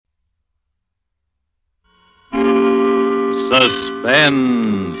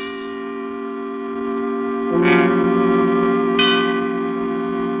Suspense.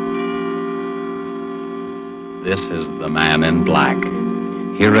 This is the Man in Black,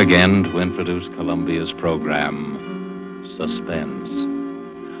 here again to introduce Columbia's program, Suspense.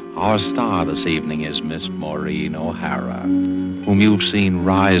 Our star this evening is Miss Maureen O'Hara, whom you've seen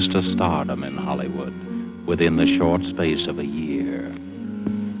rise to stardom in Hollywood within the short space of a year.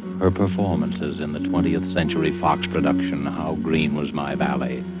 Her performances in the 20th Century Fox production, How Green Was My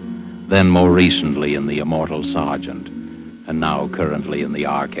Valley, then more recently in The Immortal Sergeant, and now currently in the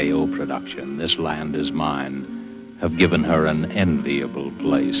RKO production, This Land Is Mine, have given her an enviable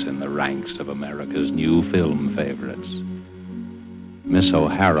place in the ranks of America's new film favorites. Miss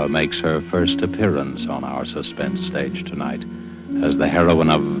O'Hara makes her first appearance on our Suspense stage tonight as the heroine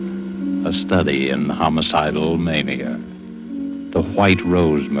of A Study in Homicidal Mania, The White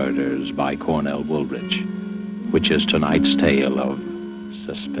Rose Murders by Cornell Woolrich, which is tonight's tale of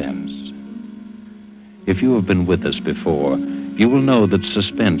suspense. If you have been with us before, you will know that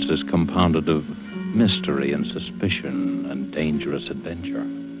suspense is compounded of mystery and suspicion and dangerous adventure.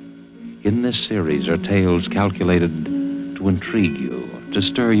 In this series are tales calculated to intrigue you, to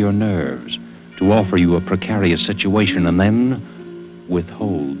stir your nerves, to offer you a precarious situation and then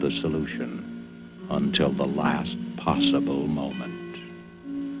withhold the solution until the last possible moment.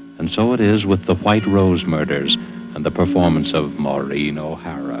 And so it is with The White Rose Murders and the performance of Maureen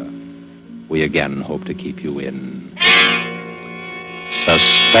O'Hara. We again hope to keep you in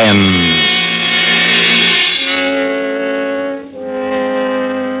suspense.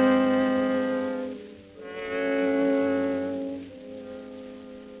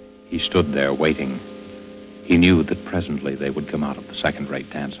 He stood there waiting. He knew that presently they would come out of the second-rate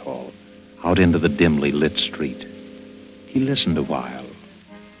dance hall, out into the dimly lit street. He listened a while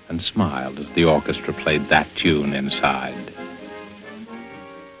and smiled as the orchestra played that tune inside.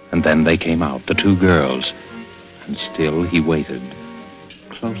 And then they came out, the two girls, and still he waited,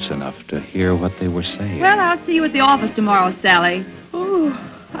 close enough to hear what they were saying. Well, I'll see you at the office tomorrow, Sally. Oh,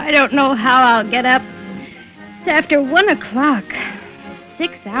 I don't know how I'll get up. It's after 1 o'clock.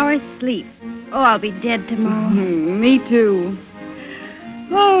 6 hours sleep. Oh, I'll be dead tomorrow. Me too.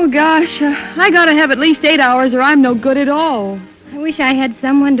 Oh, gosh, I gotta have at least 8 hours or I'm no good at all. I wish I had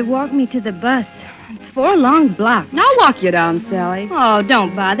someone to walk me to the bus. It's 4 long blocks. I'll walk you down, Sally. Oh,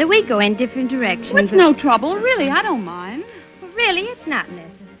 don't bother. We go in different directions. It's no trouble. Really, I don't mind. Well, really, it's not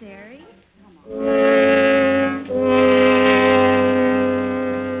necessary.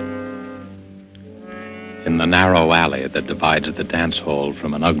 In the narrow alley that divides the dance hall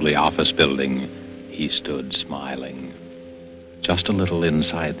from an ugly office building, he stood smiling. Just a little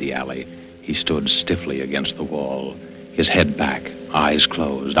inside the alley, he stood stiffly against the wall, his head back, eyes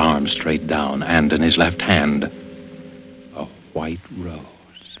closed, arms straight down, and in his left hand, a white rose.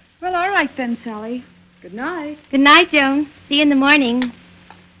 Well, all right then, Sally. Good night. Good night, Joan. See you in the morning.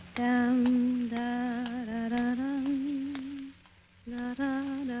 Dum, da, da, da, dum. Da, da,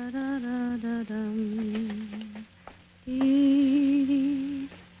 da, da, da, da, dum. Dee.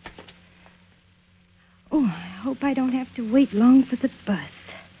 Oh, I hope I don't have to wait long for the bus.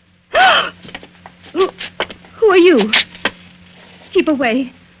 Who are you? Keep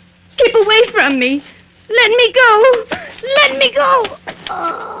away. Keep away from me. Let me go. Let me go.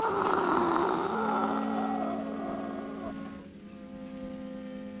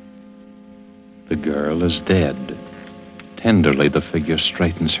 The girl is dead. Tenderly, the figure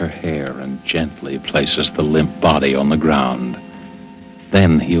straightens her hair and gently places the limp body on the ground.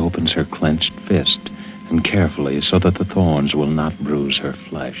 Then he opens her clenched fist, and carefully, so that the thorns will not bruise her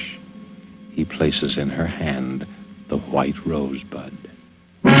flesh, he places in her hand the white rosebud.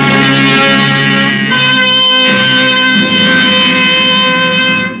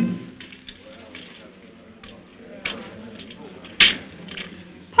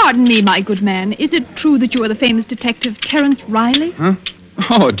 Pardon me, my good man. Is it true that you are the famous detective Terence Riley? Huh?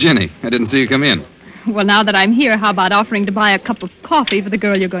 Oh, Jenny, I didn't see you come in. Well, now that I'm here, how about offering to buy a cup of coffee for the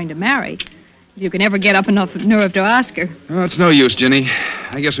girl you're going to marry? If you can ever get up enough nerve to ask her. Oh, it's no use, Jenny.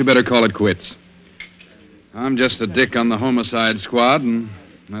 I guess we better call it quits. I'm just a dick on the homicide squad, and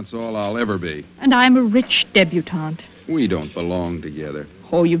that's all I'll ever be. And I'm a rich debutante. We don't belong together.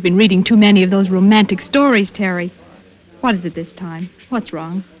 Oh, you've been reading too many of those romantic stories, Terry. What is it this time? What's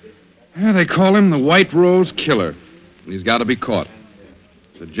wrong? Yeah, they call him the White Rose Killer. And he's got to be caught.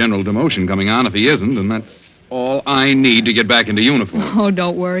 There's a general demotion coming on if he isn't, and that's all I need to get back into uniform. Oh,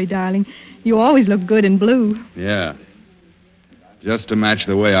 don't worry, darling. You always look good in blue. Yeah. Just to match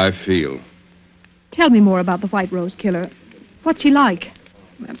the way I feel. Tell me more about the White Rose Killer. What's he like?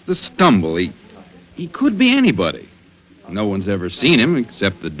 That's the stumble. He could be anybody. No one's ever seen him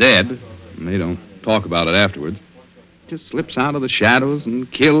except the dead, and they don't talk about it afterwards. Just slips out of the shadows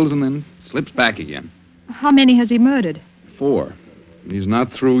and kills and then slips back again. How many has he murdered? 4. And he's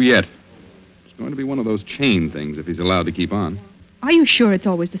not through yet. It's going to be one of those chain things if he's allowed to keep on. Are you sure it's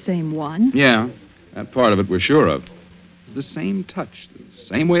always the same one? Yeah, that part of it we're sure of. It's the same touch, the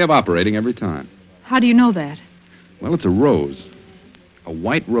same way of operating every time. How do you know that? Well, it's a rose. A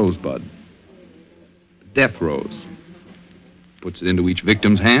white rosebud. A death rose. Puts it into each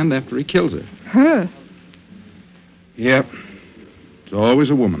victim's hand after he kills her. Her? Yep. It's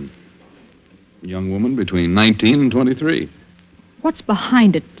always a woman. A young woman between 19 and 23. What's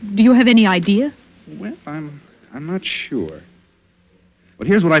behind it? Do you have any idea? Well, I'm not sure. But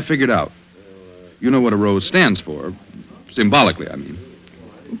here's what I figured out. You know what a rose stands for. Symbolically, I mean.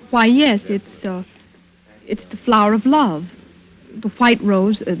 Why, yes, it's the flower of love. The white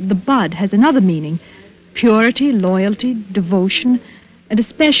rose, the bud, has another meaning. Purity, loyalty, devotion, and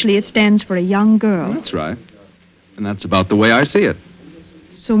especially it stands for a young girl. That's right. And that's about the way I see it.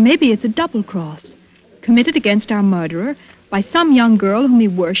 So maybe it's a double cross, committed against our murderer by some young girl whom he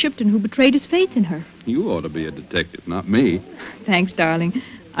worshipped and who betrayed his faith in her. You ought to be a detective, not me. Thanks, darling.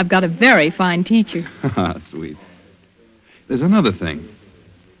 I've got a very fine teacher. Sweet. There's another thing.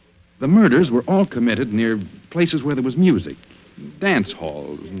 The murders were all committed near places where there was music, dance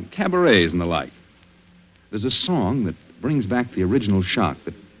halls and cabarets and the like. There's a song that brings back the original shock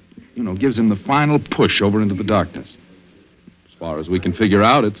that, gives him the final push over into the darkness. As far as we can figure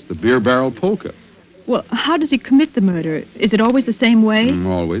out, it's the beer barrel polka. Well, how does he commit the murder? Is it always the same way?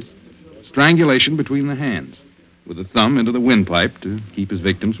 Always. Strangulation between the hands, with the thumb into the windpipe to keep his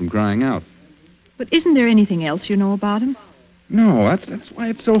victims from crying out. But isn't there anything else you know about him? No, that's why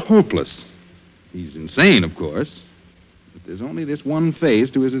it's so hopeless. He's insane, of course, but there's only this one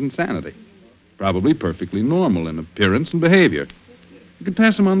phase to his insanity. Probably perfectly normal in appearance and behavior. You could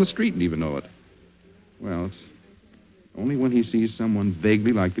pass him on the street and even know it. Well, it's only when he sees someone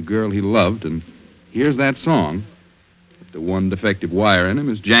vaguely like the girl he loved and hears that song that the one defective wire in him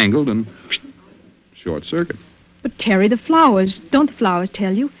is jangled and short circuit. But, Terry, the flowers, don't the flowers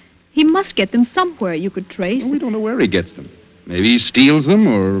tell you? He must get them somewhere you could trace. Well, we don't know where he gets them. Maybe he steals them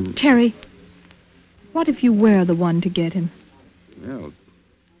or... Terry, what if you were the one to get him? Well, it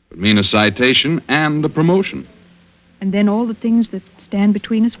would mean a citation and a promotion. And then all the things that stand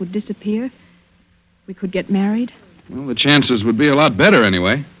between us would disappear? We could get married? Well, the chances would be a lot better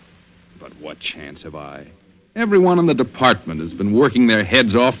anyway. But what chance have I? Everyone in the department has been working their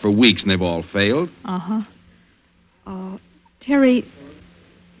heads off for weeks and they've all failed. Uh-huh. Terry,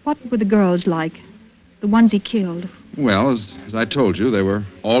 what were the girls like? The ones he killed? Well, as I told you, they were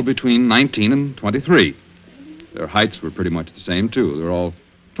all between 19 and 23. Their heights were pretty much the same, too. They were all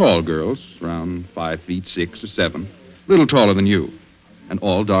tall girls, around 5 feet 6 or 7. A little taller than you. And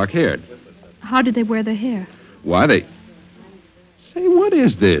all dark-haired. How did they wear their hair? Why, they... Say, what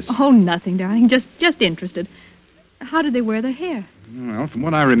is this? Oh, nothing, darling. Just interested. How did they wear their hair? Well, from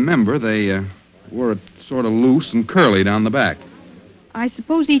what I remember, they wore it sort of loose and curly down the back. I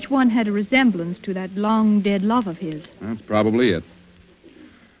suppose each one had a resemblance to that long-dead love of his. That's probably it.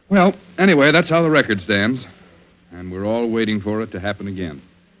 Well, anyway, that's how the record stands. And we're all waiting for it to happen again.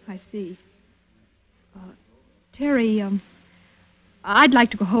 I see. Terry, I'd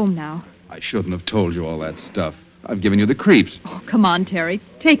like to go home now. I shouldn't have told you all that stuff. I've given you the creeps. Oh, come on, Terry.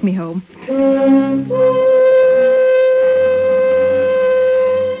 Take me home.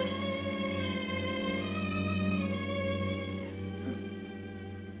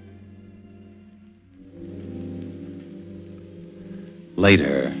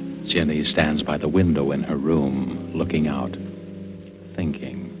 Later, Jenny stands by the window in her room, looking out,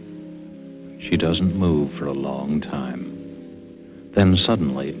 thinking. She doesn't move for a long time. Then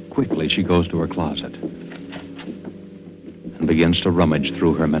suddenly, quickly, she goes to her closet and begins to rummage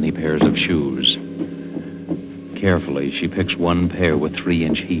through her many pairs of shoes. Carefully, she picks one pair with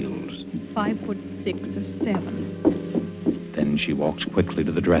 3-inch heels. 5'6" or 7. Then she walks quickly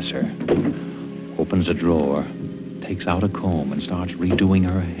to the dresser, opens a drawer, takes out a comb, and starts redoing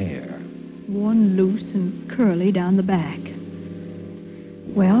her hair. One loose and curly down the back.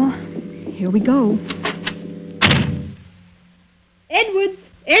 Well, here we go.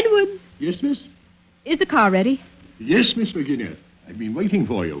 Edward! Yes, miss? Is the car ready? Yes, Miss Virginia. I've been waiting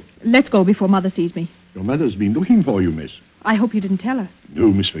for you. Let's go before Mother sees me. Your mother's been looking for you, miss. I hope you didn't tell her. No,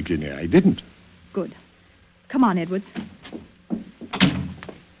 Miss Virginia, I didn't. Good. Come on, Edward.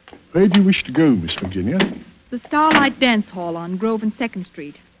 Where do you wish to go, Miss Virginia? The Starlight Dance Hall on Grove and 2nd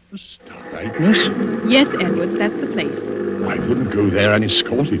Street. The Starlight, miss? Yes, Edward, that's the place. I wouldn't go there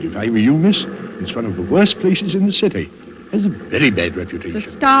unescorted if I were you, miss. It's one of the worst places in the city. Has a very bad The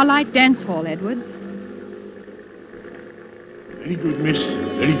reputation. Starlight Dance Hall, Edwards. Very good, miss.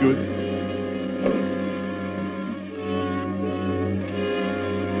 Very good.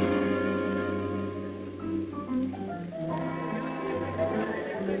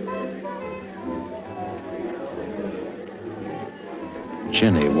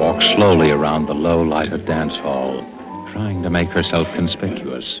 Ginny walks slowly around the low-lighted dance hall, trying to make herself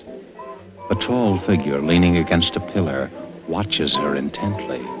conspicuous. A tall figure leaning against a pillar watches her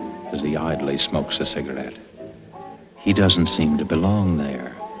intently as he idly smokes a cigarette. He doesn't seem to belong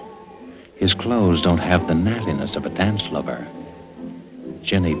there. His clothes don't have the nattiness of a dance lover.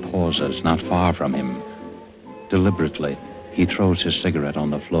 Ginny pauses not far from him. Deliberately, he throws his cigarette on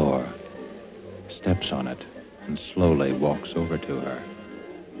the floor, steps on it, and slowly walks over to her.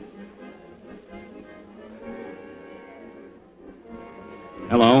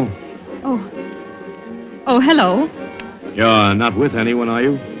 Hello. Oh, hello. You're not with anyone, are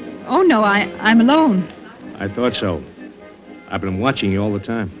you? Oh, no, I'm alone. I thought so. I've been watching you all the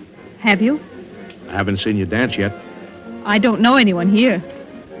time. Have you? I haven't seen you dance yet. I don't know anyone here.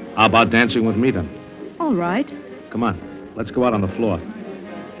 How about dancing with me, then? All right. Come on. Let's go out on the floor.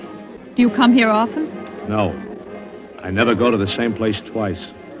 Do you come here often? No. I never go to the same place twice.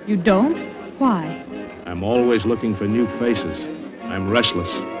 You don't? Why? I'm always looking for new faces. I'm restless.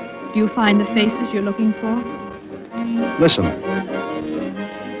 Do you find the faces you're looking for? Listen.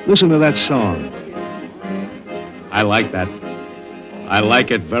 Listen to that song. I like that. I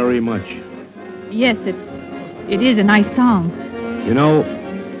like it very much. Yes, it is a nice song. You know,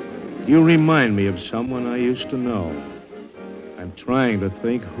 you remind me of someone I used to know. I'm trying to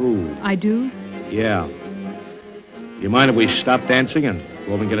think who. I do? Yeah. You mind if we stop dancing and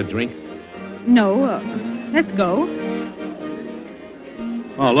go over and get a drink? No, let's go.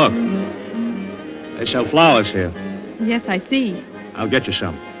 Oh, look. They sell flowers here. Yes, I see. I'll get you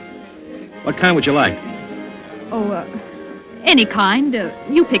some. What kind would you like? Oh, any kind.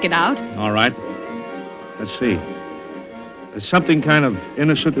 You pick it out. All right. Let's see. There's something kind of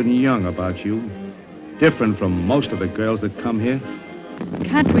innocent and young about you. Different from most of the girls that come here.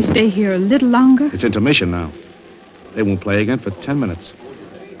 Can't we stay here a little longer? It's intermission now. They won't play again for 10 minutes.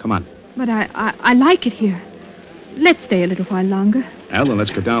 Come on. But I like it here. Let's stay a little while longer. Well, then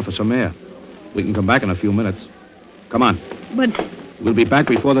let's go down for some air. We can come back in a few minutes. Come on. But, We'll be back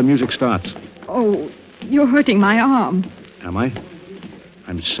before the music starts. oh, you're hurting my arm. Am I?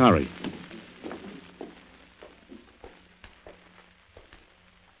 I'm sorry.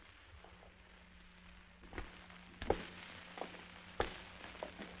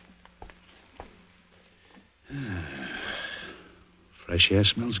 Fresh air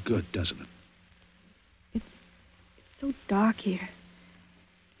smells good, doesn't it? It's so dark here.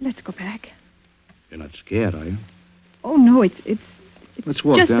 Let's go back. You're not scared, are you? Oh, no, it's Let's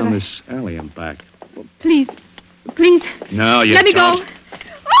walk just down that I- this alley and back. Please. No, you Let me go. don't.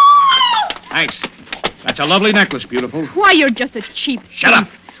 Thanks. That's a lovely necklace, beautiful. Why, you're just a cheap Shut up.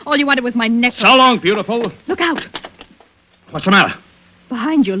 thief. All you wanted was my necklace. So long, beautiful. Look out. What's the matter?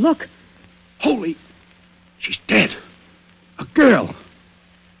 Behind you, look. Holy. She's dead. A girl.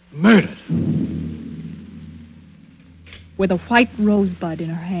 Murdered. With a white rosebud in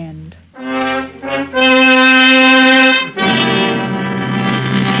her hand.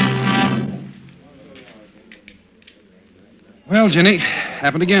 Well, Ginny,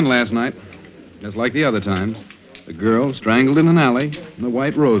 happened again last night. Just like the other times. The girl strangled in an alley and a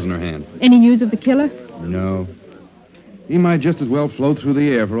white rose in her hand. Any news of the killer? No. He might just as well float through the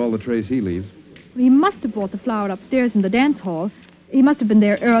air for all the trace he leaves. He must have bought the flower upstairs in the dance hall. He must have been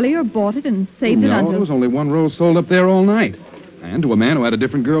there earlier, bought it, and saved it No, until... there was only one rose sold up there all night. And to a man who had a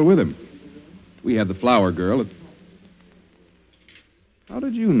different girl with him. We had the flower girl at... How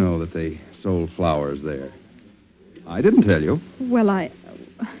did you know that they sold flowers there? I didn't tell you. Well, I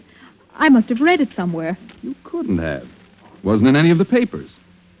must have read it somewhere. You couldn't have. Wasn't in any of the papers.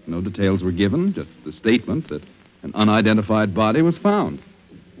 No details were given, just the statement that an unidentified body was found.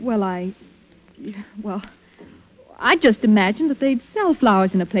 Well, I just imagined that they'd sell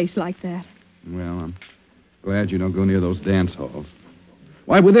flowers in a place like that. Well, I'm glad you don't go near those dance halls.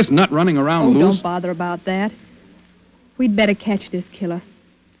 Why, with this nut running around loose... Don't bother about that. We'd better catch this killer.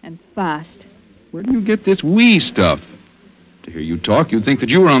 And fast. Where do you get this we stuff? To hear you talk, you'd think that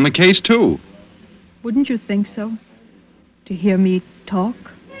you were on the case, too. Wouldn't you think so? To hear me talk?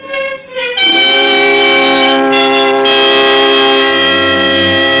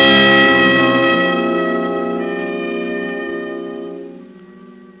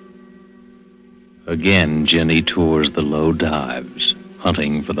 Again, Ginny tours the low dives,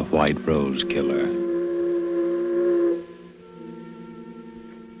 hunting for the White Rose Killer.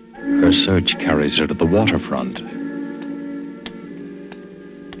 Her search carries her to the waterfront.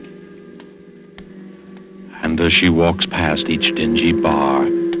 And as she walks past each dingy bar,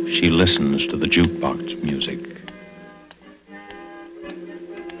 she listens to the jukebox music.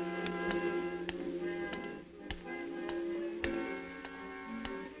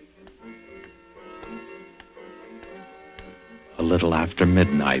 A little after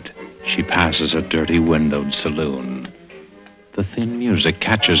midnight, she passes a dirty windowed saloon. The thin music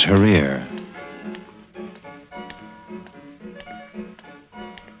catches her ear.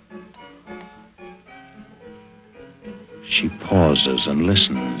 She pauses and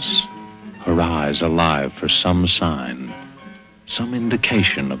listens, her eyes alive for some sign, some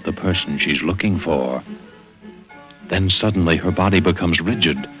indication of the person she's looking for. Then suddenly her body becomes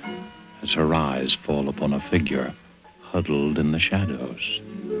rigid as her eyes fall upon a figure huddled in the shadows.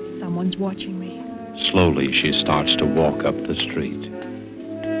 Someone's watching me. Slowly, she starts to walk up the street.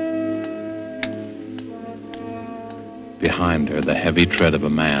 Behind her, the heavy tread of a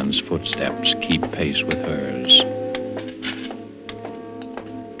man's footsteps keep pace with hers.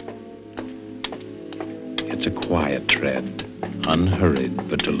 It's a quiet tread, unhurried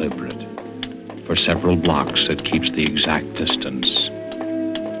but deliberate. For several blocks, it keeps the exact distance.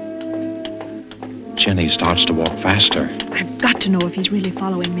 Jenny starts to walk faster. I've got to know if he's really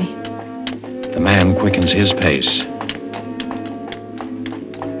following me. The man quickens his pace.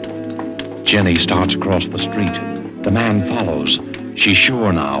 Jenny starts across the street. The man follows. She's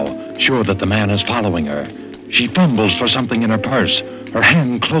sure now, sure that the man is following her. She fumbles for something in her purse. Her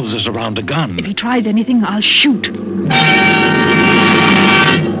hand closes around a gun. If he tries anything, I'll shoot. You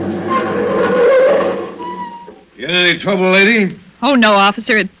in any trouble, lady? Oh, no,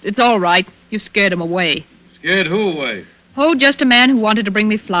 officer. It's all right. You scared him away. Scared who away? Oh, just a man who wanted to bring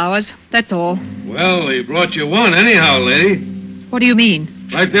me flowers. That's all. Well, he brought you one anyhow, lady. What do you mean?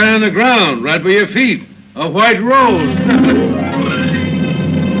 Right there on the ground, right by your feet. A white rose.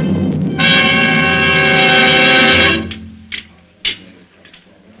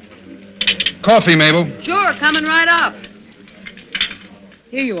 Coffee, Mabel. Sure, coming right up.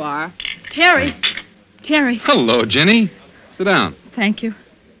 Here you are. Terry. Terry. Hello, Jenny. Sit down. Thank you.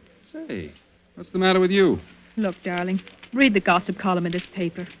 Say, what's the matter with you? Look, darling, read the gossip column in this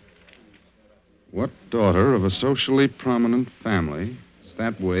paper. What daughter of a socially prominent family is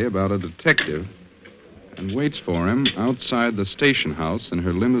that way about a detective and waits for him outside the station house in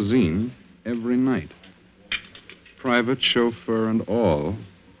her limousine every night? Private chauffeur and all.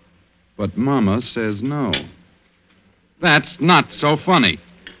 But Mama says no. That's not so funny.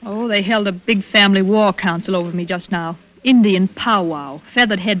 Oh, they held a big family war council over me just now. Indian powwow,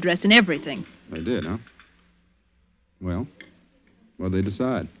 feathered headdress and everything. They did, huh? Well, what'd they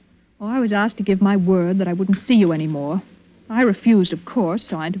decide? Oh, I was asked to give my word that I wouldn't see you anymore. I refused, of course,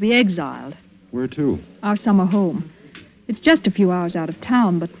 so I'm to be exiled. Where to? Our summer home. It's just a few hours out of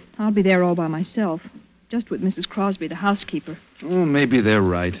town, but I'll be there all by myself. Just with Mrs. Crosby, the housekeeper. Oh, maybe they're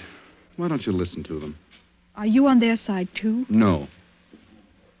right. Why don't you listen to them? Are you on their side, too? No.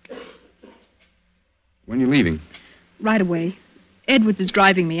 When are you leaving? Right away. Edwards is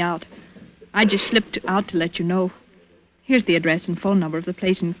driving me out. I just slipped out to let you know. Here's the address and phone number of the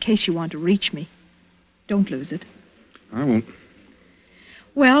place in case you want to reach me. Don't lose it. I won't.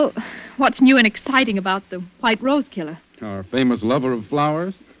 Well, what's new and exciting about the White Rose Killer? Our famous lover of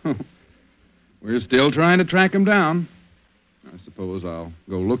flowers? We're still trying to track him down. I suppose I'll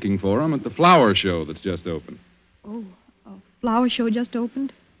go looking for him at the flower show that's just opened. Oh, a flower show just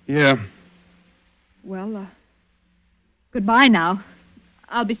opened? Yeah. Well, goodbye now.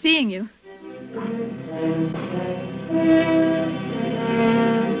 I'll be seeing you.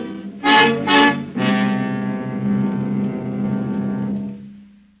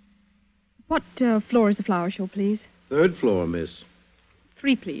 What floor is the flower show, please? 3rd floor, miss.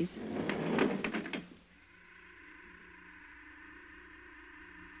 3, please.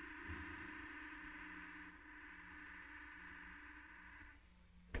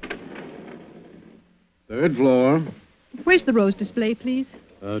 Third floor. Where's the rose display, please?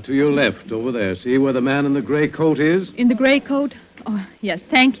 To your left, over there. See where the man in the gray coat is? In the gray coat? Oh, yes,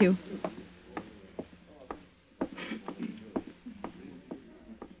 thank you.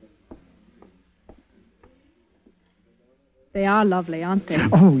 They are lovely, aren't they?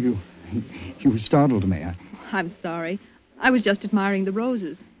 Oh, you startled me. I'm sorry. I was just admiring the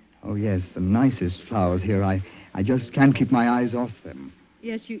roses. Oh, yes, the nicest flowers here. I just can't keep my eyes off them.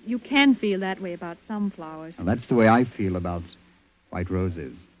 Yes, you can feel that way about some flowers. Now, that's the way I feel about white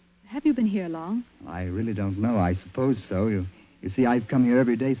roses. Have you been here long? I really don't know. I suppose so. You see, I've come here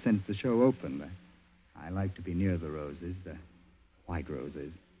every day since the show opened. I like to be near the roses, the white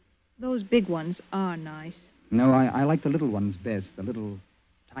roses. Those big ones are nice. No, I like the little ones best, the little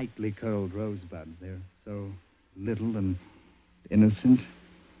tightly curled rosebuds. They're so little and innocent.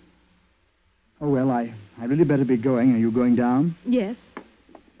 Oh, well, I really better be going. Are you going down? Yes.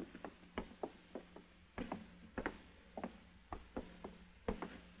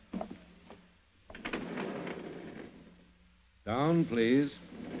 Down, please.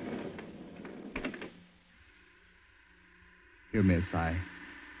 Here, miss,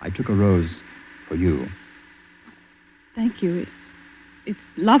 I took a rose for you. Thank you. It's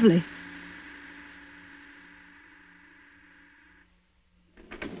lovely.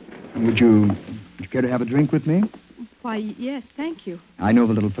 Would you care to have a drink with me? Why, yes, thank you. I know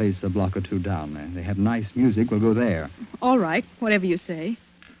the little place a block or two down there. They have nice music. We'll go there. All right, whatever you say.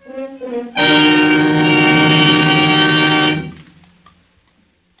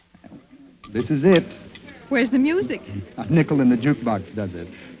 This is it. Where's the music? A nickel in the jukebox does it.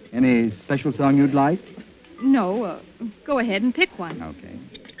 Any special song you'd like? No, go ahead and pick one. Okay.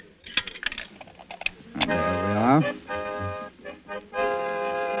 There we are.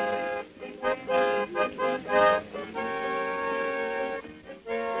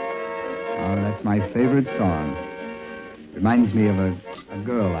 Oh, that's my favorite song. Reminds me of a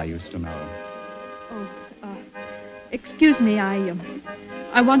girl I used to know. Oh, excuse me,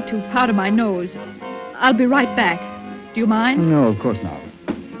 I want to powder my nose. I'll be right back. Do you mind? No, of course not.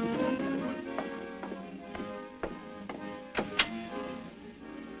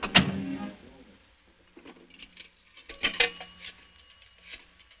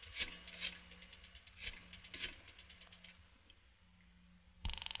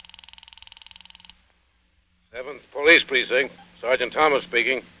 Seventh Police Precinct. Sergeant Thomas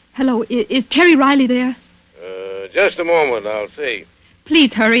speaking. Hello, is Terry Riley there? Just a moment, I'll see.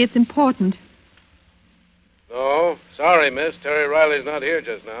 Please hurry, it's important. No, sorry, miss. Terry Riley's not here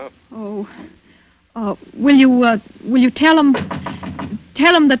just now. Oh, will you tell him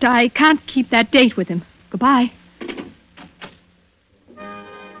that I can't keep that date with him? Goodbye.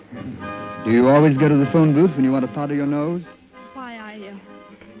 Do you always go to the phone booth when you want to powder your nose? Why,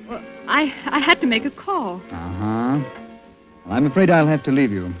 I had to make a call. Uh-huh. Well, I'm afraid I'll have to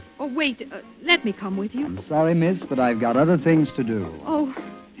leave you. Oh, wait, let me come with you. I'm sorry, miss, but I've got other things to do. Oh,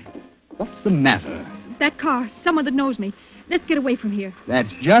 What's the matter? that car, someone that knows me. Let's get away from here.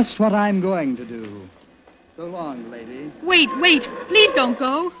 That's just what I'm going to do. So long, lady. Wait, please don't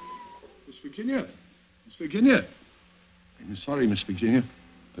go. Miss Virginia. Miss Virginia. I'm sorry, Miss Virginia,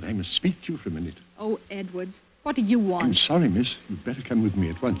 but I must speak to you for a minute. Oh, Edwards, what do you I'm want? sorry, miss. You'd better come with me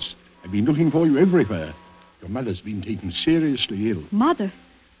at once. I've been looking for you everywhere. Your mother's been taken seriously ill. Mother?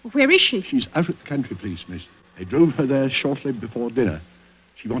 Where is she? She's out at the country place, miss. I drove her there shortly before dinner.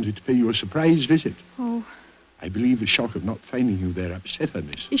 She wanted to pay you a surprise visit. Oh, I believe the shock of not finding you there upset her,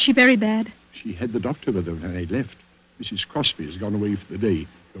 miss. is she very bad? She had the doctor with her when I left. Mrs. Crosby has gone away for the day.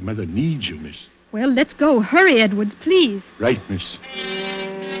 Your mother needs you, miss. Well, let's go. Hurry, Edwards, please. Right, miss.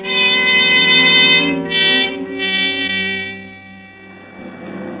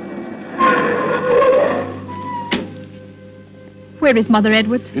 Where is Mother,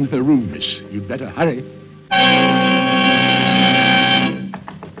 Edwards? In her room, miss. You'd better hurry.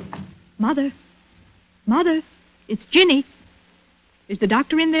 Mother? Mother? It's Ginny. Is the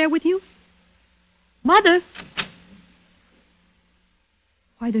doctor in there with you? Mother?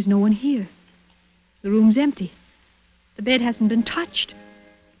 Why, there's no one here. The room's empty. The bed hasn't been touched.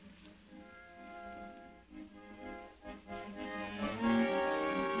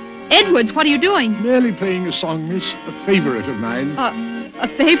 Edwards, what are you doing? Merely playing a song, miss. A favorite of mine. A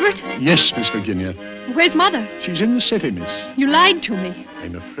favorite? Yes, Miss Virginia. Where's Mother? She's in the city, miss. You lied to me.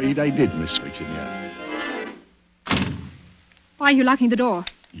 I'm afraid I did, Miss Virginia. Why are you locking the door?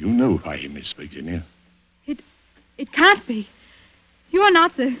 You know why, Miss Virginia. It can't be. You are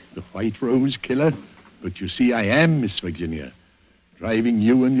not the... The White Rose killer. But you see, I am, Miss Virginia. Driving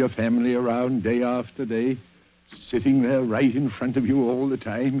you and your family around day after day. Sitting there right in front of you all the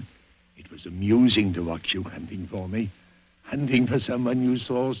time. It was amusing to watch you hunting for me. Hunting for someone you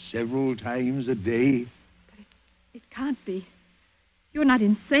saw several times a day. But it can't be. You're not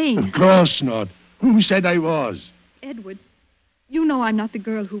insane. Of course not. Who said I was? Edwards, you know I'm not the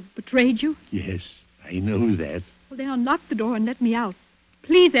girl who betrayed you. Yes, I know that. Well, then unlock the door and let me out.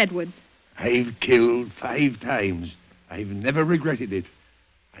 Please, Edwards. I've killed 5 times. I've never regretted it.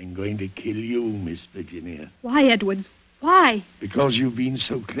 I'm going to kill you, Miss Virginia. Why, Edwards? Why? Because you've been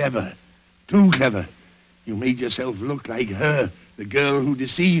so clever. Too clever. You made yourself look like her, the girl who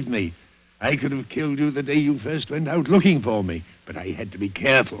deceived me. I could have killed you the day you first went out looking for me, but I had to be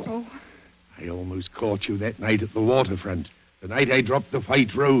careful. Oh. I almost caught you that night at the waterfront. The night I dropped the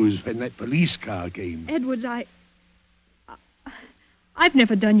white rose when that police car came. Edwards, I've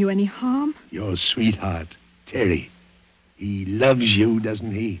never done you any harm. Your sweetheart, Terry. He loves you,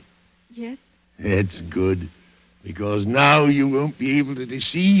 doesn't he? Yes. That's good. Because now you won't be able to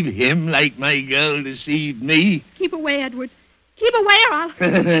deceive him like my girl deceived me. Keep away, Edwards. Keep away or I'll...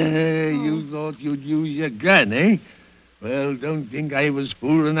 You thought you'd use your gun, eh? Well, don't think I was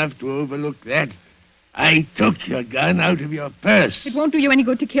fool enough to overlook that. I took your gun out of your purse. It won't do you any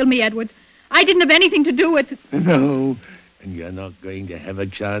good to kill me, Edwards. I didn't have anything to do with it. No, and you're not going to have a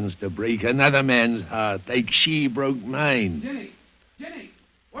chance to break another man's heart like she broke mine. Jenny,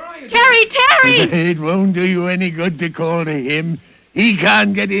 where are you? Terry! It won't do you any good to call to him. He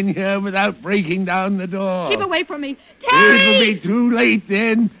can't get in here without breaking down the door. Keep away from me. Terry! It'll be too late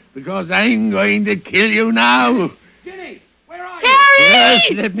then, because I'm going to kill you now. Jenny, where are Terry!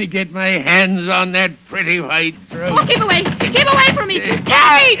 Just let me get my hands on that pretty white throat. Oh, keep away. Keep away from me.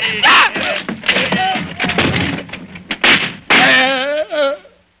 Terry! Stop!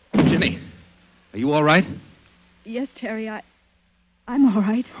 Jenny, are you all right? Yes, Terry, I'm all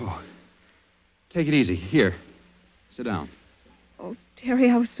right. Oh, take it easy. Here, sit down. Oh, Terry,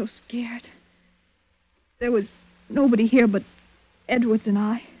 I was so scared. There was nobody here but Edwards and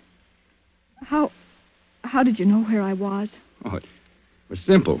I. How did you know where I was? Oh, it was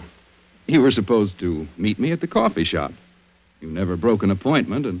simple. You were supposed to meet me at the coffee shop. You never broke an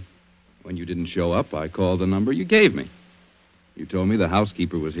appointment, and when you didn't show up, I called the number you gave me. You told me the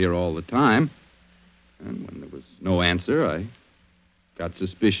housekeeper was here all the time, and when there was no answer, I got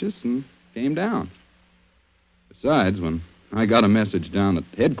suspicious and came down. Besides, when I got a message down at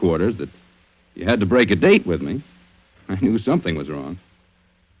headquarters that you had to break a date with me, I knew something was wrong.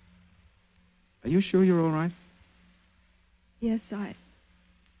 Are you sure you're all right? Yes,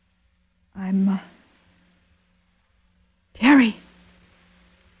 I'm, Terry,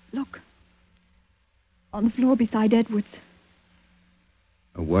 look. On the floor beside Edwards.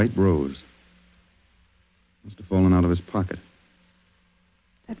 A white rose. Must have fallen out of his pocket.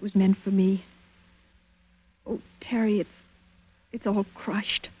 That was meant for me. Oh, Terry, it's all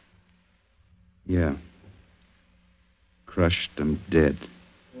crushed. Yeah. Crushed and dead.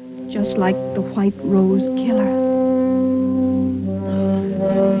 Just like the white rose killer.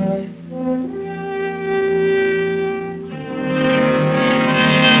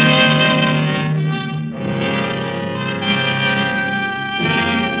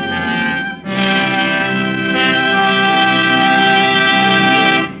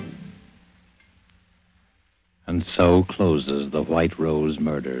 And so closes The White Rose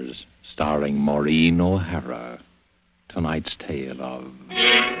Murders, starring Maureen O'Hara. Tonight's tale of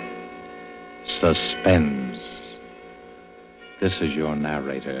Suspense. This is your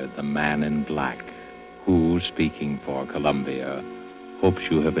narrator, the man in black, who, speaking for Columbia, hopes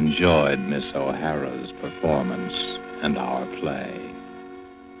you have enjoyed Miss O'Hara's performance and our play.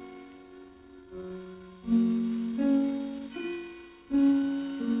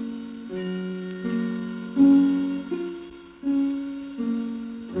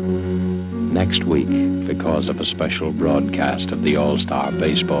 Next week, because of a special broadcast of the All-Star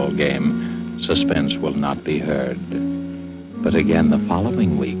baseball game, Suspense will not be heard. But again the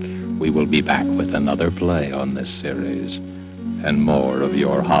following week, we will be back with another play on this series and more of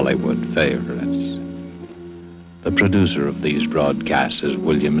your Hollywood favorites. The producer of these broadcasts is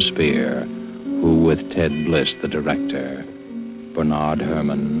William Spear, who, with Ted Bliss, the director, Bernard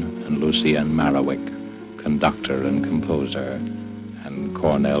Herrmann and Lucien Marowik, conductor and composer, and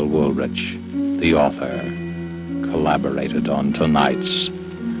Cornell Woolrich, the author, collaborated on tonight's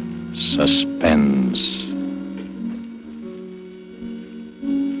Suspense.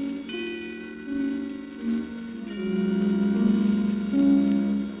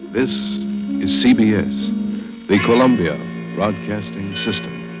 This is CBS, the Columbia Broadcasting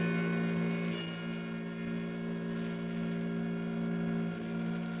System.